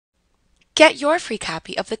Get your free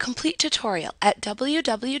copy of the complete tutorial at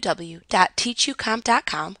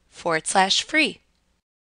www.teachucomp.com/free.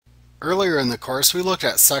 Earlier in the course, we looked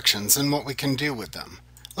at sections and what we can do with them.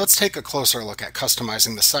 Let's take a closer look at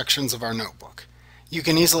customizing the sections of our notebook. You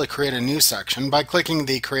can easily create a new section by clicking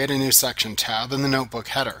the Create a New Section tab in the notebook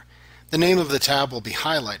header. The name of the tab will be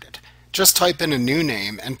highlighted. Just type in a new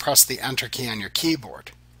name and press the Enter key on your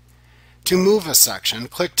keyboard. To move a section,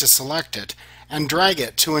 click to select it and drag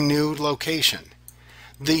it to a new location.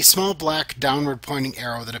 The small black downward pointing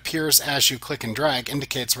arrow that appears as you click and drag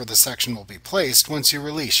indicates where the section will be placed once you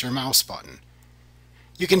release your mouse button.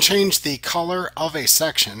 You can change the color of a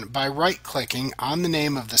section by right-clicking on the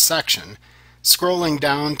name of the section, scrolling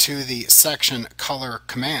down to the Section Color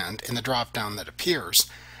command in the drop-down that appears,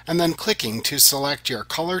 and then clicking to select your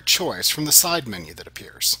color choice from the side menu that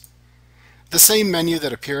appears. The same menu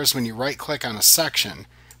that appears when you right-click on a section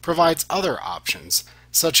provides other options,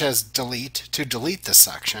 such as Delete to delete the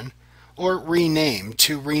section, or Rename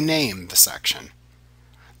to rename the section.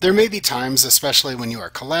 There may be times, especially when you are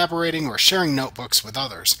collaborating or sharing notebooks with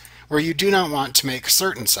others, where you do not want to make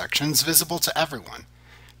certain sections visible to everyone.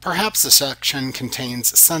 Perhaps the section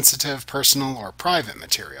contains sensitive, personal, or private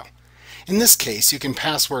material. In this case, you can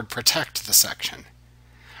password protect the section.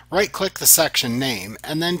 Right-click the section name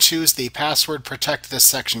and then choose the Password Protect This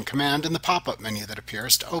Section command in the pop-up menu that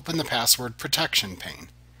appears to open the password protection pane.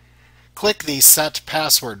 Click the Set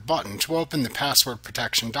Password button to open the password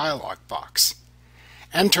protection dialog box.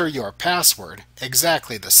 Enter your password,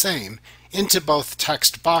 exactly the same, into both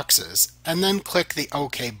text boxes and then click the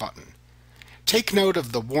OK button. Take note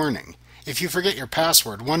of the warning. If you forget your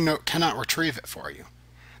password, OneNote cannot retrieve it for you.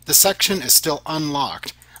 The section is still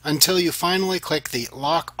unlocked until you finally click the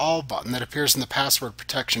Lock All button that appears in the password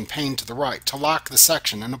protection pane to the right to lock the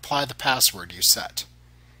section and apply the password you set.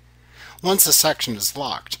 Once the section is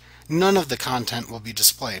locked, none of the content will be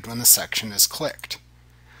displayed when the section is clicked.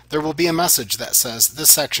 There will be a message that says this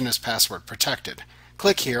section is password protected.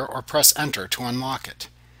 Click here or press Enter to unlock it.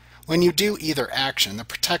 When you do either action, the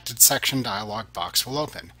Protected Section dialog box will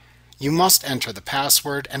open. You must enter the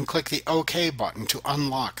password and click the OK button to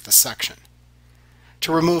unlock the section.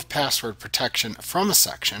 To remove password protection from a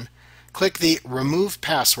section, click the Remove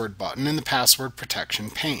Password button in the Password Protection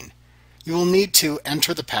pane. You will need to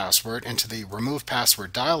enter the password into the Remove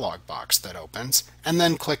Password dialog box that opens, and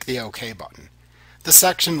then click the OK button. The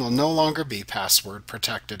section will no longer be password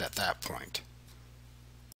protected at that point.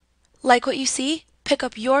 Like what you see? Pick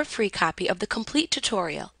up your free copy of the complete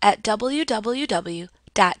tutorial at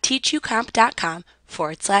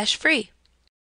www.teachucomp.com/free.